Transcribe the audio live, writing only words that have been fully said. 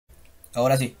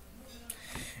Ahora sí.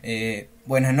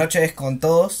 Buenas noches con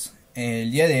todos.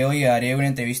 El día de hoy haré una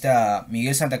entrevista a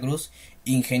Miguel Santa Cruz,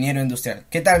 ingeniero industrial.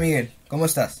 ¿Qué tal, Miguel? ¿Cómo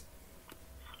estás?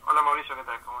 Hola Mauricio, ¿qué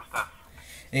tal? ¿Cómo estás?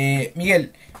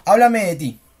 Miguel, háblame de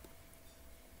ti.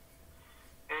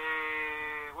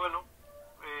 Bueno,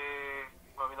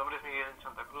 mi nombre es Miguel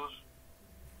Santa Cruz.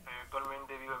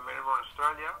 Actualmente vivo en Melbourne,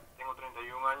 Australia. Tengo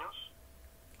 31 años.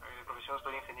 De profesión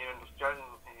soy ingeniero industrial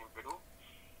en Perú.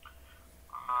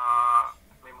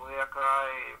 Me mudé acá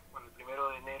el 1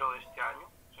 de enero de este año,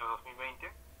 o sea, 2020.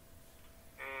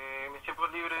 En mis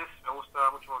tiempos libres me gusta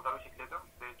mucho montar bicicleta.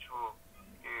 De hecho,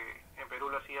 en Perú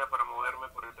lo hacía para moverme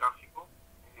por el tráfico.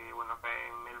 Acá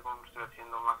en Melbourne lo estoy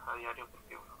haciendo más a diario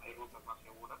porque hay rutas más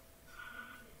seguras.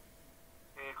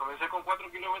 Comencé con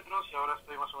 4 kilómetros y ahora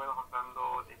estoy más o menos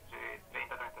montando entre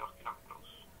 30 y 32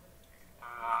 kilómetros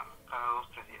cada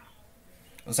 2 3 días.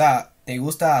 O sea, ¿te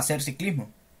gusta hacer ciclismo?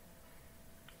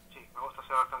 Sí, me gusta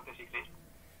hacer bastante ciclismo.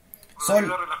 Me ayuda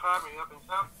Sol. a relajar, me ayuda a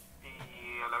pensar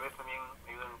y a la vez también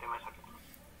me ayuda en el tema de salud.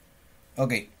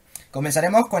 Ok.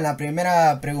 Comenzaremos con la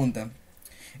primera pregunta.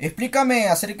 Explícame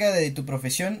acerca de tu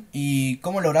profesión y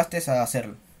cómo lograste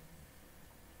hacerlo.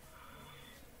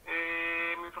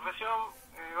 Mi profesión,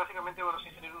 básicamente, soy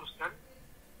ingeniero industrial.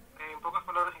 En pocas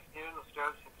palabras, ingeniero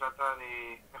industrial se trata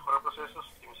de mejorar procesos,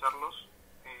 optimizarlos,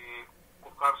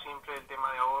 buscar siempre el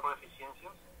tema de ahorro, de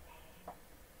eficiencias,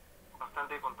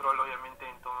 bastante control, obviamente,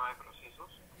 en toma de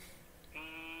procesos.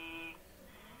 Y,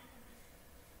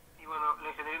 la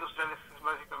ingeniería industrial es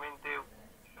básicamente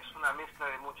una mezcla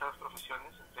de muchas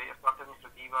profesiones, entre ellas parte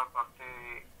administrativa, parte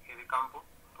de campo.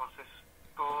 Entonces,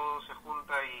 todo se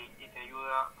junta y te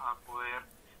ayuda a poder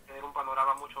tener un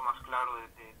panorama mucho más claro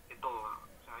de todo, ¿no?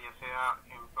 O sea, ya sea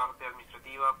en parte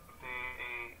administrativa, parte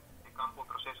de campo,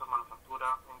 procesos,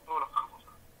 manufactura, en todos los campos,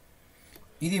 ¿no?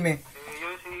 Y dime, Yo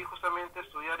decidí justamente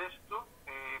estudiar esto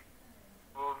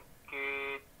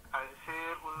porque al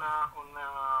ser una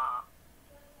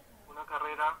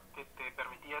carrera que te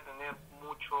permitía tener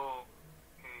mucho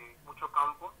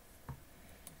campo,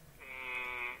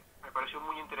 me pareció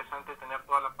muy interesante tener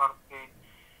toda la parte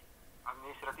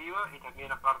administrativa y también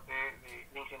la parte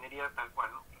de ingeniería tal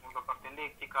cual, ¿no? Por ejemplo, parte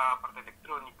eléctrica, parte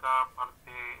electrónica,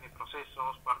 parte de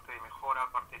procesos, parte de mejora,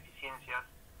 parte de eficiencias,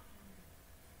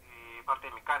 parte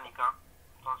de mecánica.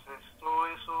 Entonces, todo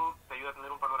eso te ayuda a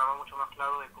tener un panorama mucho más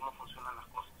claro de cómo funcionan las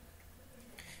cosas.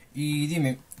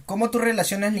 ¿cómo tú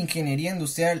relacionas la ingeniería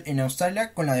industrial en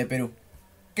Australia con la de Perú?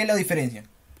 ¿Qué la diferencia?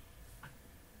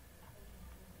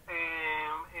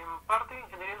 En parte,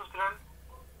 ingeniería industrial,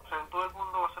 o sea, en todo el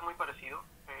mundo va a ser muy parecido.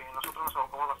 Nosotros nos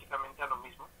abocamos básicamente a lo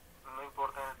mismo, no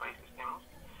importa en el país que estemos.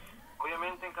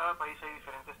 Obviamente, en cada país hay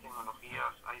diferentes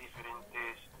tecnologías, hay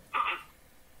diferentes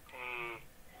eh,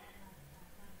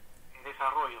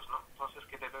 desarrollos, ¿no? Entonces,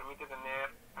 que te permite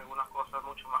tener algunas cosas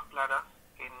mucho más claras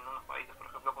que en unos países, por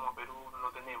ejemplo, como Perú, no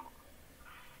tenemos.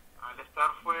 Al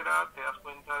estar fuera te das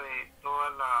cuenta de toda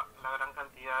la gran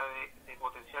cantidad de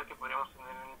potencial que podríamos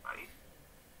tener en el país,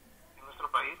 en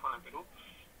nuestro país, con el Perú,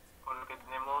 con lo que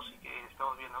tenemos y que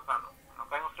estamos viendo acá, ¿no?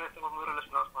 Acá en Australia estamos muy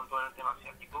relacionados con todo el tema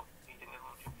asiático y tenemos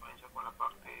mucha influencia con la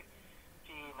parte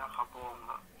China, Japón,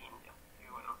 ¿no? India. Y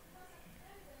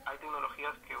hay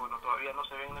tecnologías que todavía no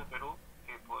se ven en el Perú,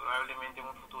 que probablemente en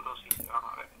un futuro sí se van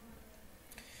a ver.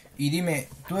 Y dime,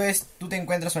 ¿tú te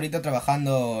encuentras ahorita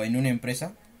trabajando en una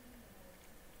empresa?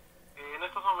 En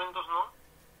estos momentos no.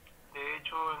 De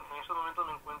hecho, en estos momentos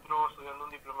me encuentro estudiando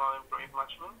un diplomado en Project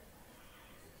Management,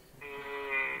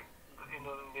 en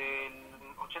donde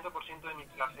el 80% de mis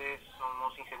clases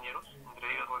somos ingenieros.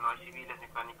 Entre ellos, hay civiles,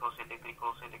 mecánicos,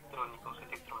 eléctricos, electrónicos,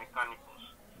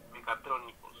 electromecánicos,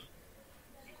 mecatrónicos,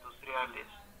 industriales.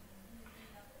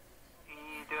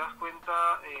 Y te das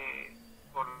cuenta,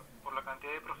 por la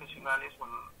cantidad de profesionales,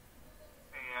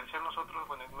 al ser nosotros,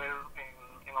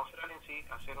 en Australia en sí,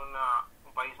 al ser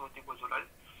un país multicultural,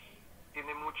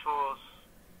 tiene mucha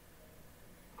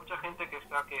gente que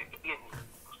viene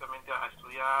justamente a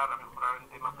estudiar, a mejorar el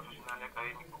tema profesional y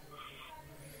académico.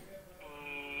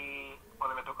 Y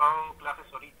me tocaron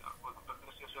clases ahorita,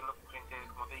 estoy estudiando con gente,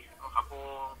 como te dije, con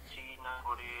Japón, China,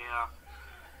 Corea,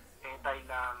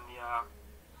 Tailandia,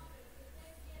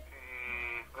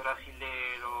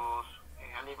 brasileros,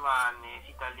 alemanes,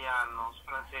 italianos,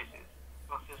 franceses.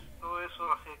 Entonces, todo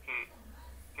eso hace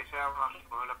que sea más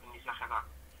rico el aprendizaje acá.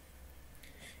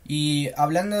 Y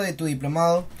hablando de tu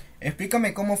diplomado,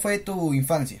 explícame cómo fue tu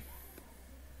infancia.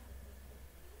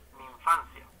 Mi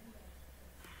infancia.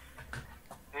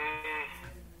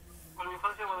 Mi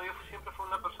infancia, yo siempre fui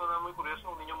una persona muy curiosa,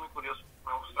 un niño muy curioso.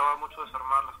 Me gustaba mucho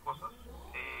desarmar las cosas.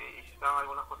 Y si estaban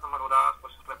algunas cosas malogradas,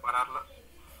 pues repararlas.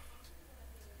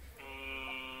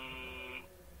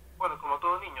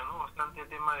 bastante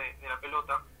el tema de la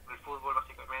pelota, el fútbol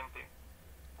básicamente,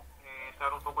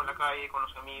 estar un poco en la calle con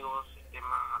los amigos, el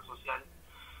tema social.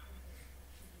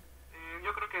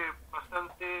 Yo creo que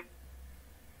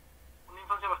una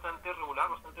infancia bastante regular,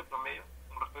 bastante promedio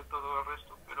con respecto a todo el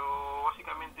resto, pero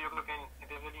básicamente yo creo que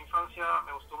desde la infancia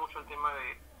me gustó mucho el tema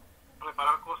de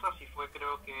reparar cosas y fue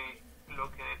creo que lo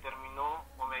que determinó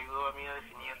o me ayudó a mí a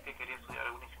definir que quería estudiar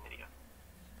alguna ingeniería.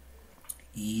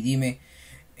 Y dime,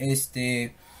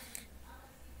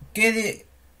 ¿qué,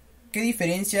 qué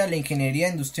diferencia la ingeniería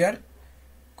industrial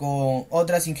con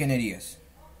otras ingenierías?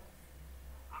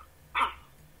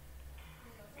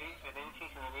 ¿Qué diferencia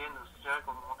ingeniería industrial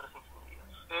con otras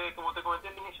ingenierías? Como te comenté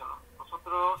al inicio, ¿no?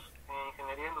 Nosotros en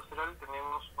ingeniería industrial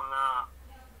tenemos una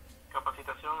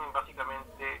capacitación en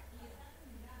básicamente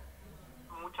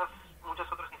muchas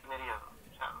otras ingenierías, ¿no?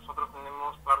 O sea, nosotros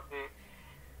tenemos parte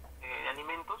de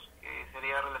alimentos, que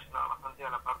sería relacionada bastante a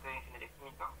la parte de ingeniería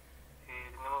química.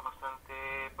 Tenemos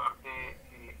bastante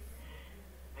parte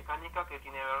mecánica que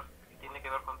tiene que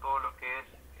ver con todo lo que es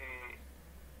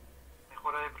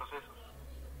mejora de procesos,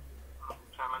 ¿no?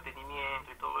 O sea,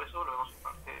 mantenimiento y todo eso lo vemos en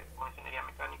parte con ingeniería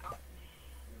mecánica.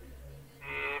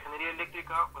 Ingeniería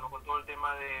eléctrica, bueno, con todo el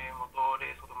tema de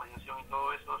motores, automatización y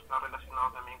todo eso está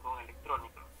relacionado también con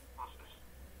electrónica. Entonces,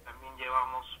 también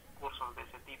llevamos cursos de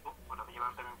ese tipo, bueno, que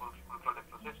llevan también control de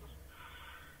procesos.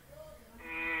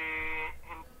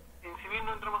 En civil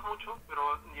no entramos mucho,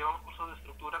 pero llevamos cursos de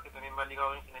estructura que también va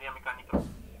ligado a ingeniería mecánica.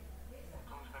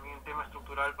 Entonces, también un tema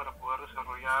estructural para poder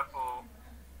desarrollar o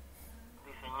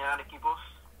diseñar equipos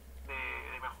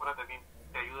de mejora también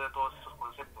te ayuda a todos esos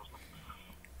conceptos, ¿no?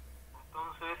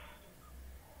 Entonces,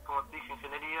 como te dije,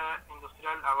 ingeniería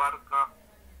industrial abarca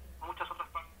muchas otras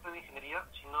partes de ingeniería,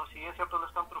 si bien es cierto no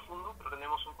es tan profundo, pero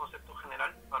tenemos un concepto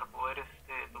general para poder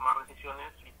tomar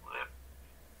decisiones y poder,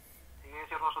 si bien es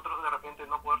cierto nosotros de repente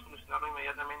no poder solucionarlo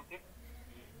inmediatamente,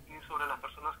 ir sobre las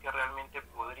personas que realmente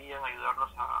podrían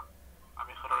ayudarnos a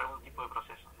mejorar algún tipo de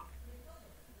proceso, ¿no?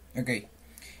 Ok.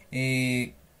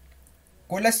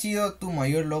 ¿Cuál ha sido tu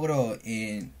mayor logro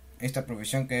en esta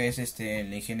profesión que es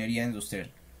la ingeniería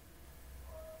industrial?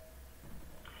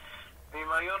 Mi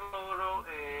mayor logro,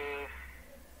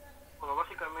 bueno,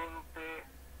 básicamente,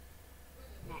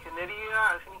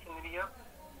 al ser ingeniería,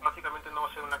 básicamente no va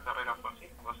a ser una carrera fácil,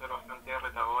 va a ser bastante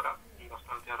retadora y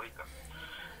bastante rica.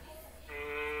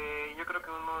 Yo creo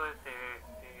que uno de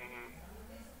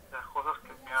las cosas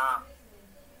que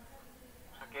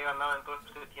que he ganado en todo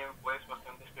este tiempo es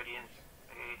bastante experiencia.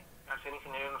 Al ser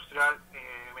ingeniero industrial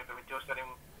me permitió estar en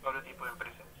todo tipo de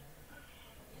empresas.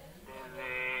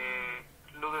 Desde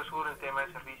Luz del Sur en tema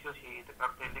de servicios y de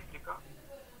parte eléctrica.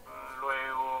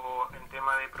 Luego en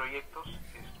tema de proyectos,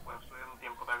 bueno, estuve un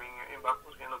tiempo también en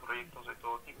bancos viendo proyectos de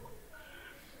todo tipo.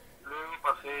 Luego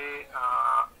pasé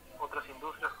a otras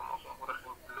industrias como son por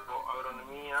ejemplo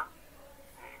agronomía,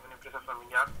 una empresa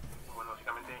familiar, bueno,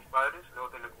 básicamente mis padres, luego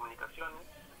telecomunicaciones,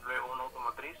 luego una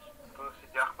automotriz. Entonces, si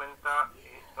te das cuenta,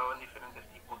 he estado en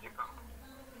diferentes tipos de campos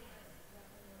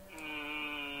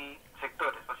y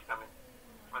sectores, básicamente,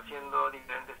 haciendo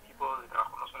diferentes tipos de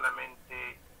trabajo, no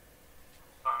solamente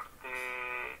parte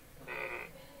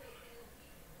de,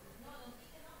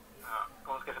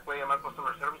 ¿cómo es que se puede llamar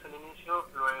customer service al inicio?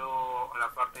 Luego la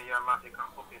parte ya más de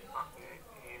campo, que es parte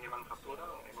de manufactura,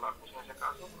 en barcos en ese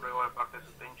caso, luego la parte de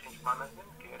supply chain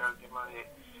management, que era el tema de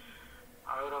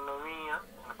agronomía.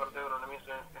 En la parte de agronomía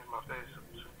estoy en parte de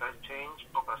supply chain,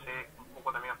 o pasé un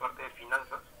poco también a parte de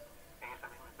finanzas en esa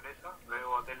misma empresa,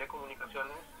 luego a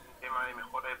telecomunicaciones, el tema de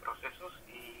mejora de procesos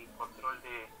y control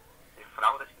de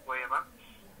fraude, si se puede llamar,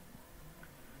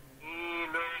 y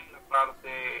luego en la parte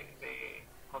de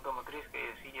automotriz,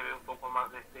 que sí llevé un poco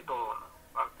más de todo, ¿no?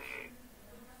 Parte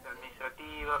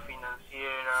administrativa,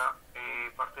 financiera,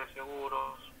 parte de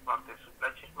seguros, parte de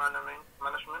supply chain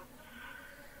management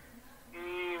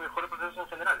y mejor procesos en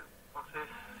general. Entonces,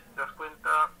 si te das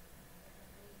cuenta,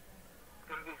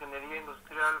 creo que ingeniería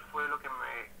industrial fue lo que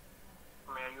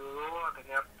me ayudó a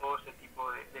tener todo este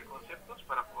tipo de conceptos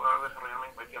para poder desarrollarme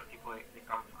en cualquier tipo de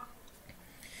campo.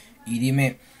 Y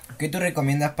dime, ¿qué tú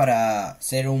recomiendas para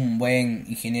ser un buen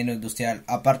ingeniero industrial?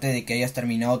 Aparte de que hayas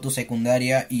terminado tu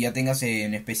secundaria y ya tengas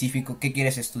en específico qué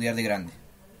quieres estudiar de grande.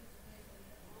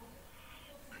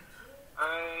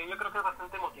 Yo creo que es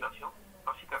bastante motivación.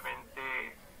 Básicamente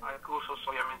hay cursos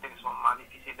obviamente que son más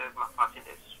difíciles, más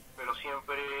fáciles, pero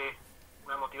siempre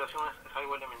la motivación es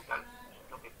algo elemental.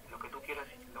 Lo que tú quieres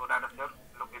lograr hacer,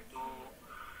 lo que tú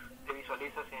te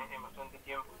visualizas en bastante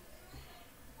tiempo.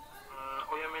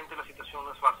 Obviamente la situación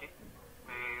no es fácil,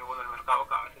 bueno, el mercado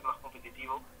cada vez es más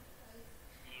competitivo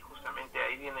y justamente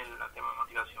ahí viene el tema de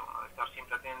motivación, ¿no? De estar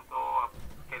siempre atento, a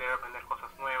querer querer aprender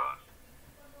cosas nuevas,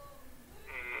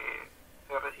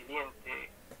 ser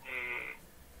resiliente,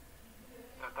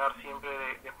 tratar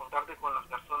siempre de juntarte con las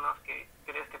personas que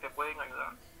crees que te pueden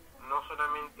ayudar, no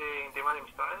solamente en temas de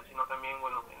amistades, sino también,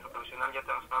 bueno, en lo profesional ya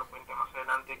te vas a dar cuenta más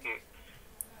adelante que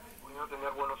pudiendo tener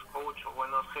buenos coaches o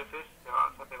buenos jefes te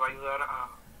va a ayudar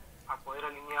a poder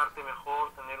alinearte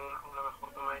mejor, tener una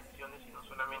mejor toma de decisiones y no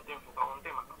solamente enfocado a un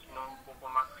tema, ¿no? Sino un poco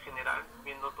más general,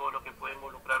 viendo todo lo que puede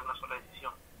involucrar una sola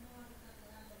decisión.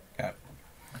 Claro.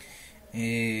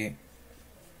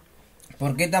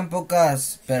 ¿Por qué tan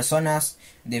pocas personas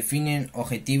definen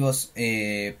objetivos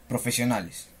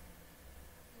profesionales?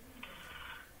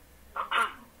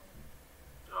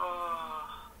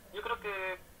 Yo creo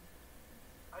que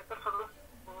hay personas,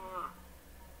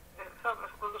 esa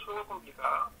pregunta es muy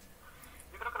complicada.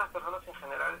 Yo creo que las personas en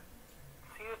general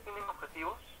sí definen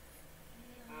objetivos,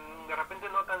 de repente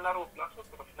no a tan largo plazo,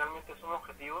 pero finalmente son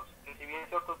objetivos que, si bien es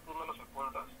cierto, tú no los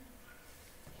apuntas,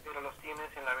 pero los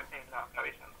tienes en la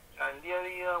cabeza, ¿no? O sea, el día a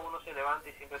día uno se levanta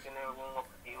y siempre tiene algún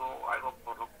objetivo o algo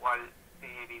por lo cual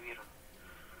vivir.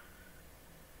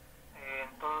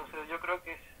 Entonces yo creo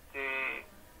que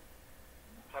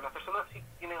o sea, las personas sí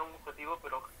tienen un objetivo,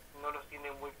 pero no los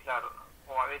tienen muy claros,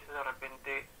 ¿no? O a veces de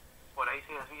repente por ahí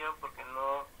se desvían porque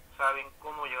no saben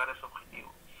cómo llegar a ese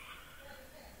objetivo.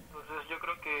 Entonces yo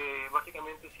creo que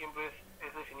básicamente siempre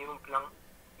es definir un plan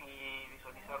y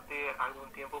visualizarte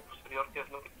algún tiempo posterior qué es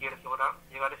lo que quieres lograr,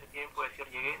 llegar a ese tiempo, decir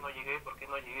llegué, no llegué, por qué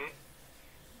no llegué,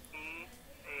 y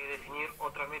definir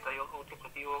otra meta y otro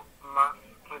objetivo más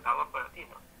retador para ti,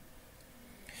 ¿no?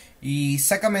 Y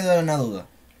sácame de una duda.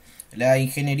 ¿La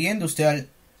ingeniería industrial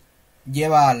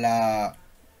lleva la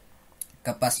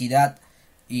capacidad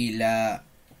y la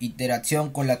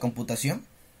interacción con la computación?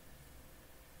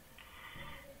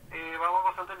 Vamos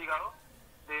bastante ligados.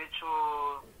 De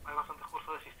hecho, hay bastantes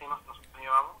cursos de sistemas que nosotros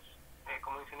llevamos.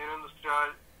 Como ingeniero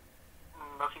industrial,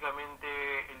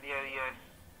 básicamente el día a día es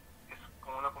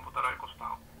como una computadora al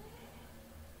costado.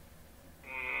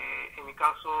 En mi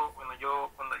caso, bueno,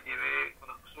 yo cuando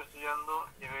estuve estudiando,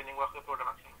 llevé lenguaje de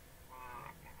programación.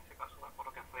 En ese caso me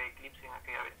acuerdo que fue Eclipse en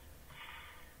aquella vez.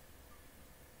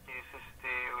 Que es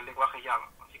el lenguaje Java,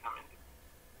 básicamente.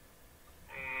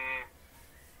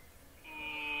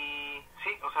 Y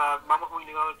sí, o sea, vamos muy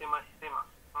ligados al tema de sistemas,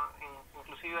 ¿no?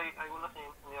 Inclusive hay algunas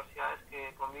universidades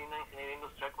que combinan ingeniería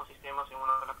industrial con sistemas en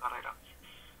una sola carrera.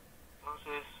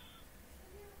 Entonces,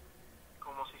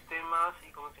 como sistemas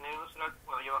y como ingeniería industrial,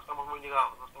 bueno, ya estamos muy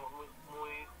ligados, ¿no? Estamos muy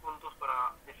juntos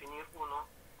para definir uno,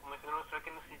 como ingeniero industrial,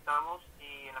 qué necesitamos,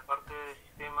 y en la parte de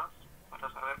sistemas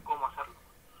para saber cómo hacerlo,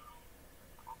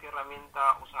 o qué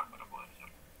herramienta usar para poder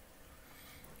hacerlo.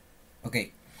 Ok.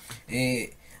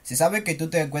 Se sabe que tú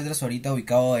te encuentras ahorita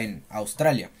ubicado en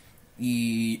Australia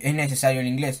y es necesario el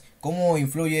inglés. ¿Cómo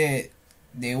influye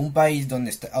de un país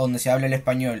donde se habla el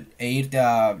español e irte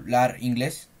a hablar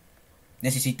inglés?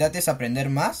 ¿Necesitaste aprender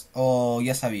más o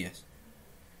ya sabías?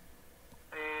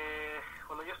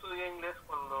 Cuando yo estudié inglés,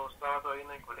 cuando estaba todavía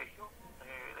en el colegio,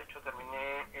 de hecho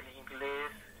terminé el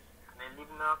inglés en el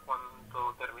IBNA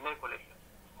cuando terminé el colegio,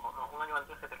 no, un año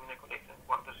antes que terminé el colegio, en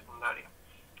cuarto de secundaria.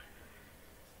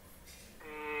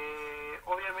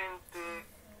 Obviamente,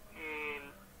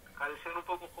 al ser un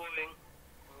poco joven,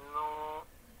 no,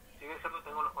 si bien es cierto,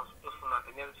 tenía los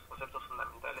conceptos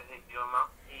fundamentales del idioma,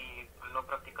 y al no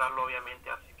practicarlo obviamente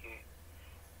hace que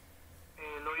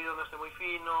el oído no esté muy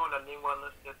fino, la lengua no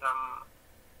esté tan,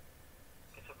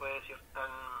 que se puede decir,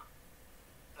 tan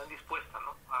dispuesta,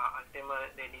 ¿no? al tema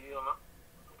del idioma.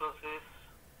 Entonces,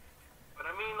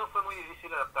 para mí no fue muy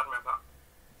difícil adaptarme acá,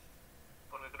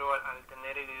 porque creo al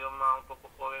tener el idioma un poco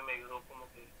joven me ayudó,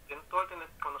 como que todo el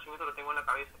conocimiento lo tengo en la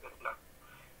cabeza, pero claro,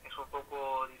 es un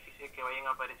poco difícil que vayan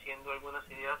apareciendo algunas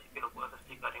ideas y que lo puedas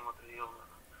explicar en otro idioma, ¿no?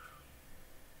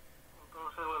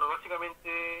 Entonces, bueno,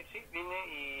 básicamente sí, vine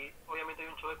y obviamente hay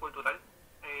un choque cultural.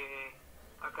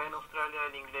 Acá en Australia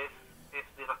el inglés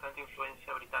es de bastante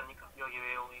influencia británica, yo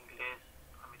llevé un inglés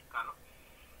americano.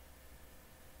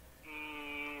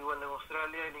 Y bueno, en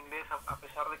Australia el inglés, a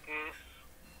pesar de que es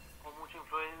con mucha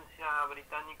influencia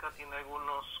británica, tiene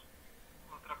algunas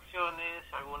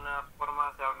contracciones, algunas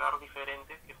formas de hablar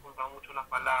diferentes que juntan mucho las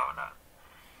palabras.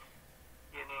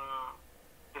 Tienen,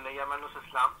 que le llaman los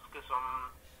slams, que son,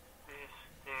 que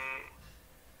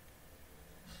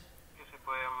se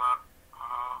puede llamar,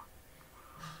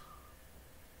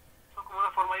 son como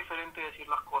una forma diferente de decir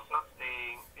las cosas,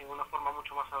 en una forma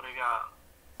mucho más abreviada.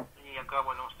 Y acá,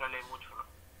 bueno, en Australia hay mucho, ¿no?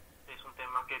 Es un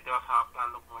tema que te vas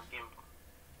adaptando con el tiempo.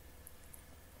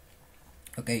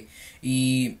 Ok,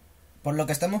 y por lo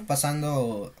que estamos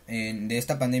pasando de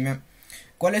esta pandemia,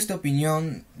 ¿cuál es tu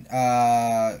opinión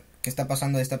que está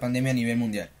pasando de esta pandemia a nivel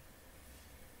mundial?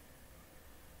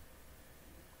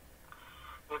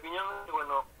 Mi opinión es que,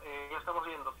 bueno, ya estamos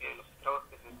viendo que los estragos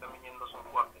que se están viniendo son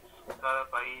fuertes. Cada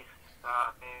país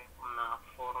está de una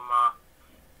forma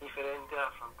diferente a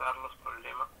afrontar los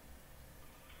problemas.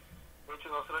 De hecho,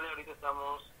 en Australia ahorita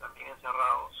estamos también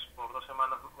encerrados por 2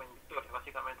 semanas, bueno,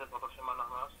 básicamente por 2 semanas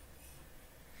más,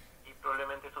 y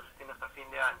probablemente esto se extienda hasta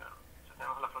fin de año, ¿no? O sea,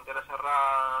 tenemos las fronteras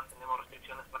cerradas, tenemos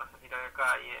restricciones para salir a la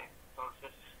calle,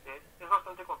 entonces es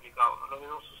bastante complicado, ¿no? Lo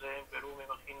mismo sucede en Perú, me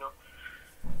imagino,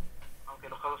 aunque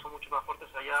los casos son mucho más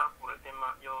fuertes allá por el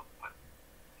tema, bueno,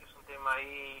 es un tema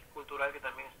ahí cultural que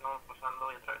también estamos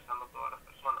pasando y atravesando todas las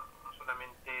personas, no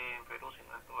solamente en Perú,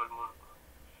 sino en todo el mundo.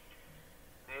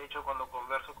 De hecho, cuando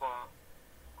converso con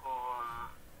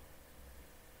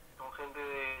gente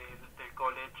del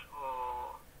college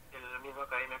o de la misma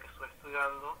academia que estoy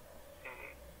estudiando,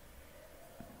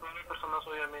 todas las personas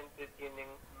obviamente tienen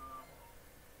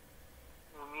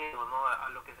un miedo, ¿no?, a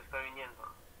lo que se está viniendo,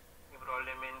 ¿no? Y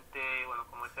probablemente, bueno,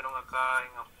 como dijeron acá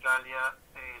en Australia,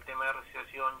 el tema de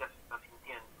recesión ya se está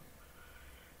sintiendo.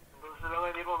 Entonces van a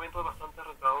venir momentos bastante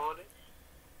retadores.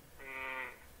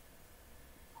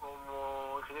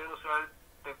 Como ingeniero industrial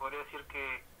te podría decir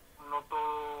que no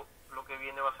todo lo que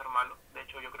viene va a ser malo. De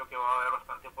hecho, yo creo que va a haber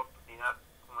bastante oportunidad,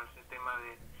 como ese tema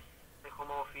de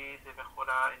home office, de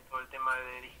mejora en todo el tema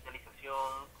de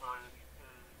digitalización, con el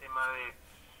tema de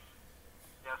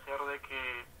hacer de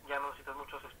que ya no necesitas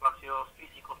muchos espacios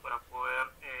físicos para poder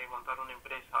montar una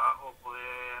empresa o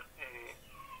poder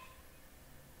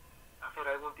hacer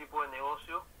algún tipo de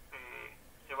negocio.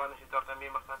 Se va a necesitar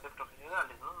también bastantes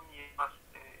profesionales, ¿no? Y más,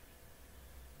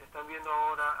 se están viendo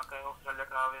ahora acá en Australia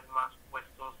cada vez más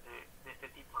puestos de este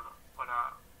tipo, ¿no?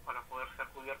 Para poder ser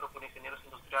cubiertos por ingenieros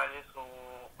industriales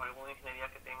o alguna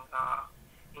ingeniería que tenga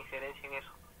injerencia en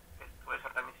eso, que puede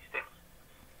ser también sistemas.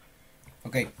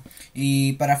 Ok,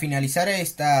 y para finalizar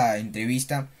esta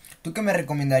entrevista, ¿tú qué me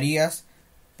recomendarías?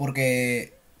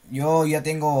 Porque yo ya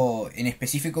tengo en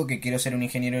específico que quiero ser un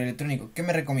ingeniero electrónico. ¿Qué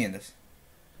me recomiendas?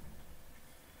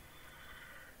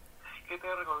 ¿Qué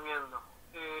te recomiendo?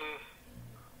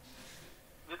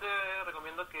 Yo te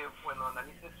recomiendo que, bueno,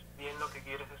 analices bien lo que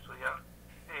quieres estudiar,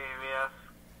 veas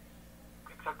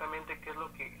exactamente qué es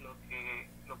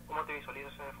cómo te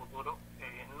visualizas en el futuro.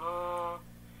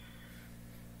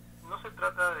 No se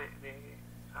trata o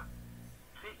sea,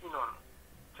 sí y no, no.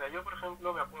 O sea, yo por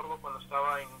ejemplo me acuerdo cuando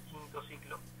estaba en quinto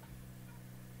ciclo,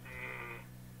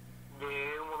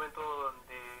 llegué a un momento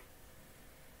donde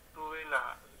tuve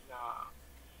la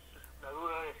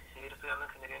duda de si seguir estudiando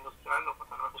ingeniería industrial o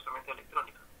pasarme justamente a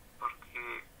electrónica,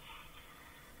 porque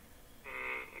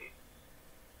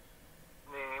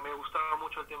me gustaba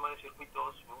mucho el tema de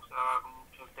circuitos, me gustaba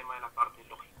mucho el tema de la parte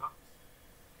lógica.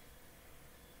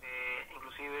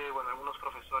 Inclusive, bueno, algunos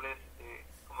profesores,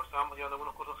 como estábamos llevando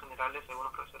algunos cursos generales,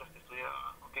 algunos profesores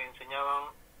que enseñaban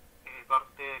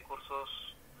parte de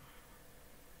cursos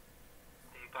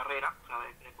de carrera, o sea,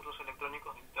 de cursos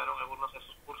electrónicos, me invitaron a algunos de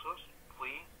esos cursos,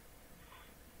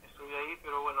 estuve ahí,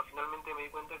 pero bueno, finalmente me di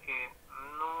cuenta que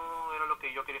no era lo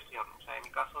que yo quería estudiar, ¿no? O sea, en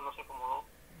mi caso no se acomodó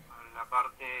a la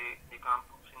parte de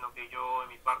campo, sino que yo en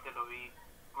mi parte lo vi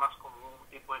más como un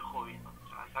tipo de hobby, ¿no? O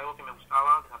sea, es algo que me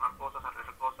gustaba, desarmar cosas,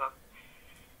 arreglar cosas,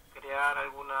 crear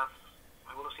algunos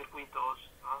circuitos,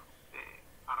 ¿no?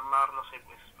 Armar, no sé,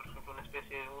 pues, por ejemplo, una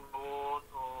especie de un robot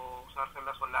o usar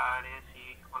celdas solares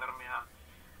y ponerme a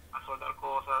soldar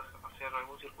cosas, hacer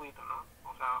algún circuito, ¿no?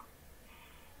 O sea,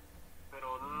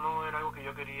 pero no era algo que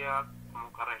yo quería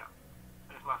como carrera.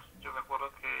 Es más, yo me acuerdo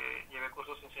que llevé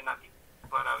cursos en Senati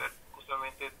para ver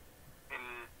justamente el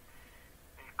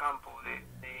campo de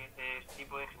este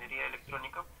tipo de ingeniería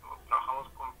electrónica. Trabajamos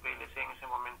con PLC en ese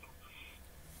momento.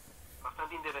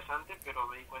 Bastante interesante, pero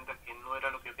me di cuenta que no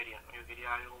era lo que yo quería, ¿no? Yo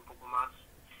quería algo un poco más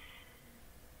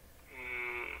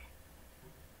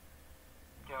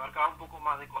que abarcaba un poco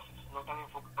más de cosas, no tan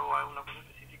enfocado a una cosa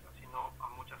específica, sino a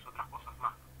muchas otras cosas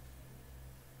más.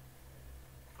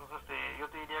 Entonces yo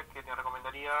te diría que te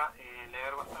recomendaría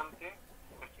leer bastante,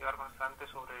 investigar bastante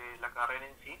sobre la carrera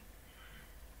en sí.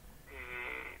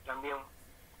 También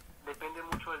depende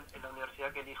mucho de la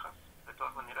universidad que elijas, de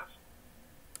todas maneras,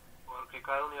 porque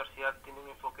cada universidad tiene un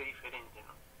enfoque diferente,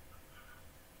 ¿no?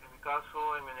 En mi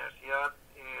caso, en mi universidad,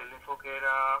 el enfoque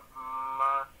era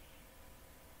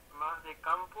más de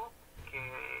campo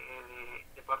que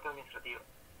de parte administrativa.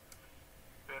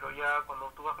 Pero ya cuando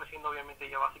tú vas creciendo, obviamente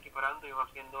ya vas equiparando y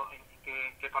vas viendo en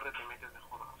qué parte te metes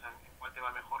mejor, ¿no? O sea, en cuál te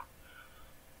va mejor.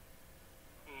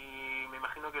 Y me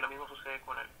imagino que lo mismo sucede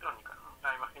con la electrónica, ¿no? O sea,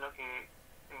 me imagino que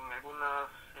En algunas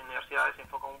universidades se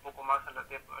enfocan un poco más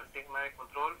al tema de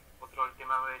control, otro al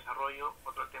tema de desarrollo,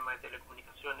 otro al tema de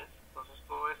telecomunicaciones. Entonces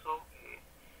todo eso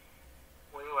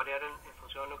puede variar en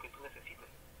función de lo que tú necesites.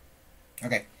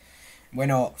 Ok.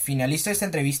 Bueno, finalizo esta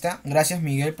entrevista. Gracias,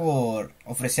 Miguel, por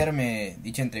ofrecerme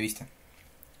dicha entrevista.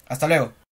 Hasta luego.